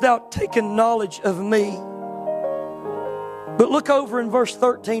hast thou taken knowledge of me? But look over in verse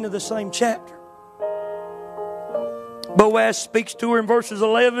 13 of the same chapter. Boaz speaks to her in verses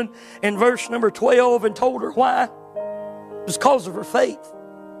 11 and verse number 12 and told her why. It was because of her faith.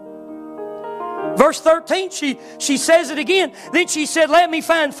 Verse 13, she says it again. Then she said, let me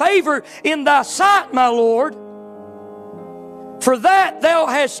find favor in thy sight, my Lord. For that thou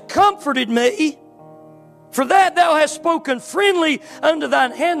hast comforted me. For that thou hast spoken friendly unto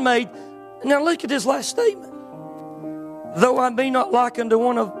thine handmaid. Now look at this last statement. Though I be not like unto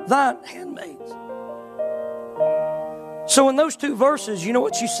one of thine handmaids. So in those two verses, you know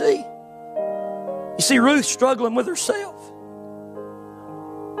what you see? You see Ruth struggling with herself.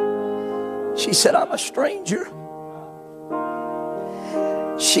 She said, I'm a stranger.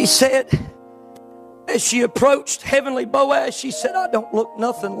 She said, as she approached heavenly Boaz, she said, I don't look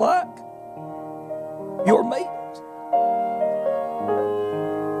nothing like your maidens.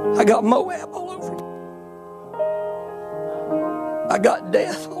 I got Moab all over me. I got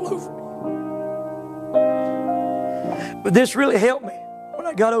death all over me. But this really helped me when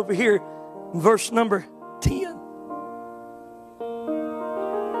I got over here in verse number 10.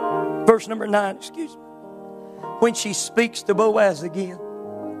 Verse number 9, excuse me. When she speaks to Boaz again.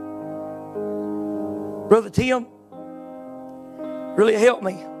 Brother Tim, really helped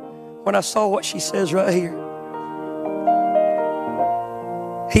me when I saw what she says right here.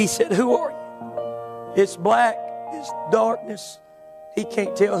 He said, who are you? It's black, it's darkness. He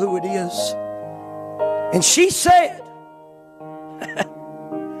can't tell who it is. And she said,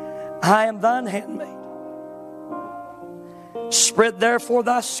 I am thine handmaid. Spread therefore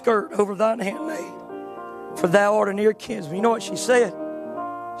thy skirt over thine handmaid, for thou art a near kinsman. You know what she said?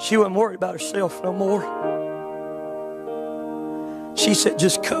 She wasn't worried about herself no more. She said,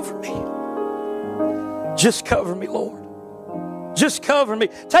 just cover me. Just cover me, Lord. Just cover me.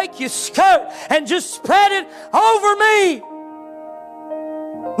 Take your skirt and just spread it over me.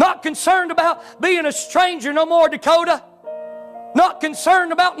 Not concerned about being a stranger no more, Dakota. Not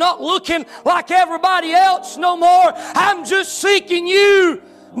concerned about not looking like everybody else no more. I'm just seeking you,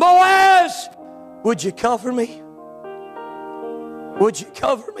 Boaz. Would you cover me? Would you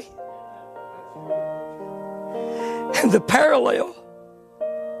cover me? And the parallel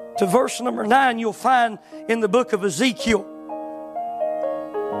to verse number 9 you'll find in the book of Ezekiel.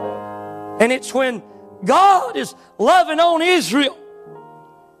 And it's when God is loving on Israel.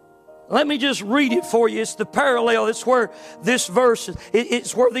 Let me just read it for you. It's the parallel. It's where this verse,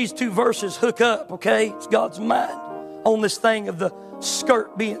 it's where these two verses hook up, okay? It's God's mind on this thing of the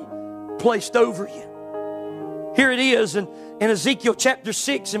skirt being placed over you. Here it is in Ezekiel chapter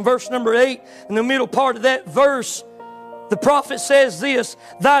 6 and verse number 8. In the middle part of that verse, the prophet says this,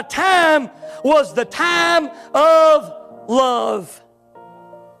 thy time was the time of love.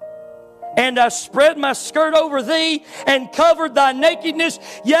 And I spread my skirt over thee and covered thy nakedness.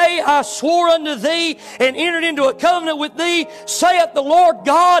 Yea, I swore unto thee and entered into a covenant with thee, saith the Lord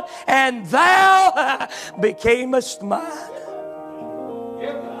God, and thou becamest mine.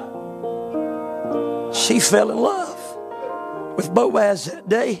 She fell in love with Boaz that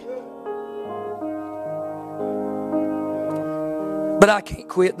day. But I can't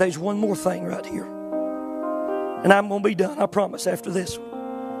quit. There's one more thing right here. And I'm going to be done, I promise, after this one.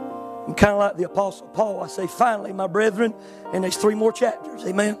 I'm kind of like the Apostle Paul. I say, finally, my brethren, and there's 3 more chapters.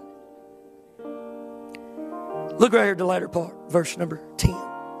 Amen. Look right here at the latter part, verse number 10.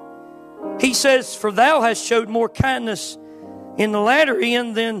 He says, for thou hast showed more kindness in the latter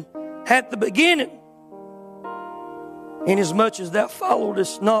end than at the beginning, inasmuch as thou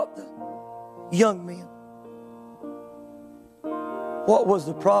followedest not the young men. What was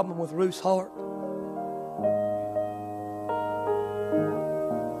the problem with Ruth's heart?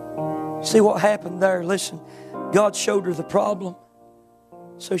 See what happened there? Listen, God showed her the problem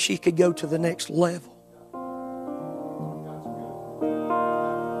so she could go to the next level.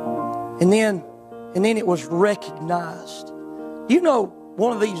 And then it was recognized. You know,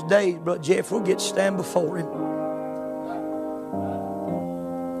 one of these days, Brother Jeff, we'll get to stand before Him.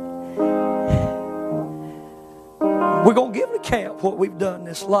 We're going to give an account what we've done in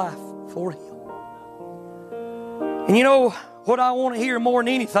this life for Him. And you know, what I want to hear more than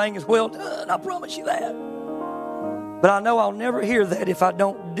anything is, well done, I promise you that. But I know I'll never hear that if I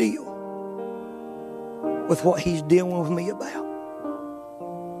don't deal with what He's dealing with me about.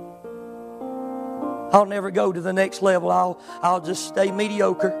 I'll never go to the next level. I'll just stay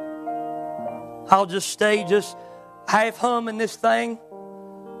mediocre. I'll just stay just half humming this thing.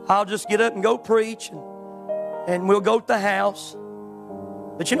 I'll just get up and go preach and we'll go to the house.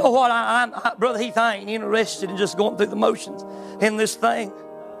 But you know what? Brother Heath, I ain't interested in just going through the motions in this thing.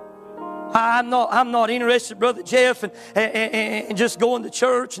 I'm not interested, Brother Jeff, and just going to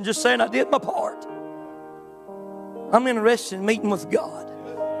church and just saying I did my part. I'm interested in meeting with God.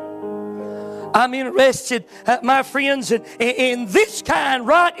 I'm interested, my friends, in this kind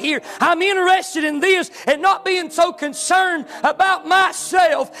right here. I'm interested in this and not being so concerned about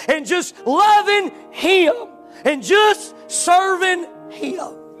myself and just loving Him and just serving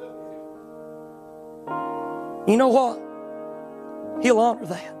Him. You know what? He'll honor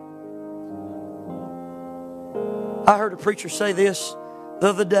that. I heard a preacher say this the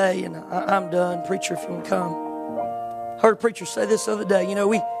other day, and I'm done. Preacher, if you want to come. I heard a preacher say this the other day. You know,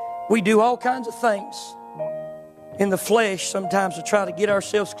 we do all kinds of things in the flesh sometimes to try to get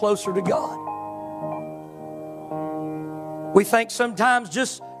ourselves closer to God. We think sometimes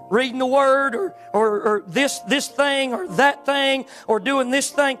just reading the Word or this thing or that thing or doing this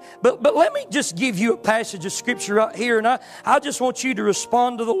thing. But let me just give you a passage of Scripture right here, and I just want you to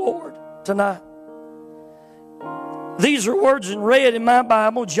respond to the Lord tonight. These are words in red in my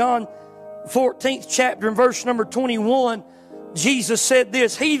Bible, John 14th chapter and verse number 21. Jesus said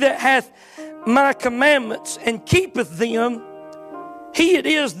this, he that hath my commandments and keepeth them, he it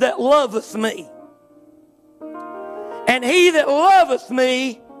is that loveth me. And he that loveth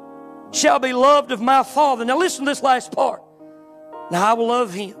me shall be loved of my Father. Now listen to this last part. Now I will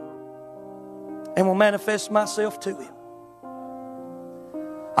love him and will manifest myself to him.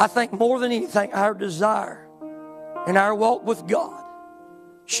 I think more than anything, our desire in our walk with God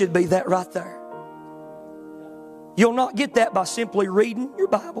should be that right there. You'll not get that by simply reading your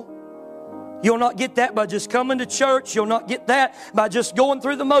Bible. You'll not get that by just coming to church. You'll not get that by just going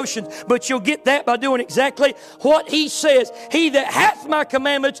through the motions. But you'll get that by doing exactly what He says. He that hath my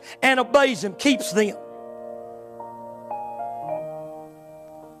commandments and obeys them keeps them.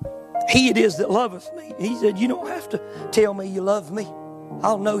 He it is that loveth me. He said, you don't have to tell me you love me.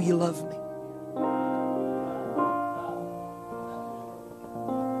 I'll know you love me.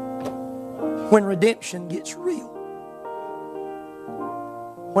 When redemption gets real.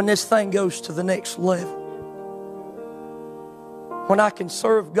 When this thing goes to the next level. When I can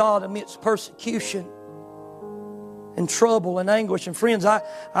serve God amidst persecution and trouble and anguish. And friends,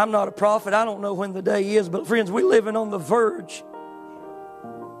 I'm not a prophet. I don't know when the day is. But friends, we're living on the verge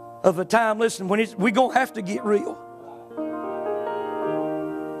of a time, listen, when we're going to have to get real.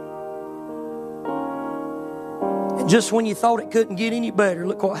 And just when you thought it couldn't get any better,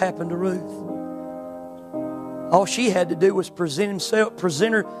 look what happened to Ruth. All she had to do was present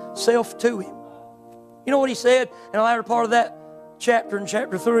herself to him. You know what he said in the latter part of that chapter, in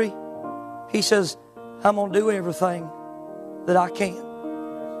chapter 3? He says, I'm going to do everything that I can.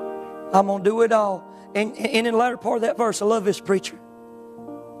 I'm going to do it all. And in the latter part of that verse, I love this preacher.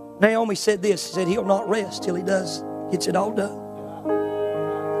 Naomi said this. She said, he'll not rest till he gets it all done.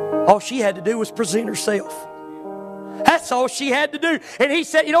 All she had to do was present herself. That's all she had to do. And he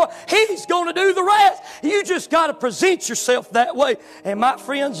said, you know what? He's going to do the rest. You just got to present yourself that way. And my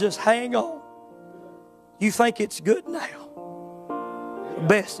friends, just hang on. You think it's good now. The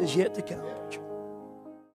best is yet to come.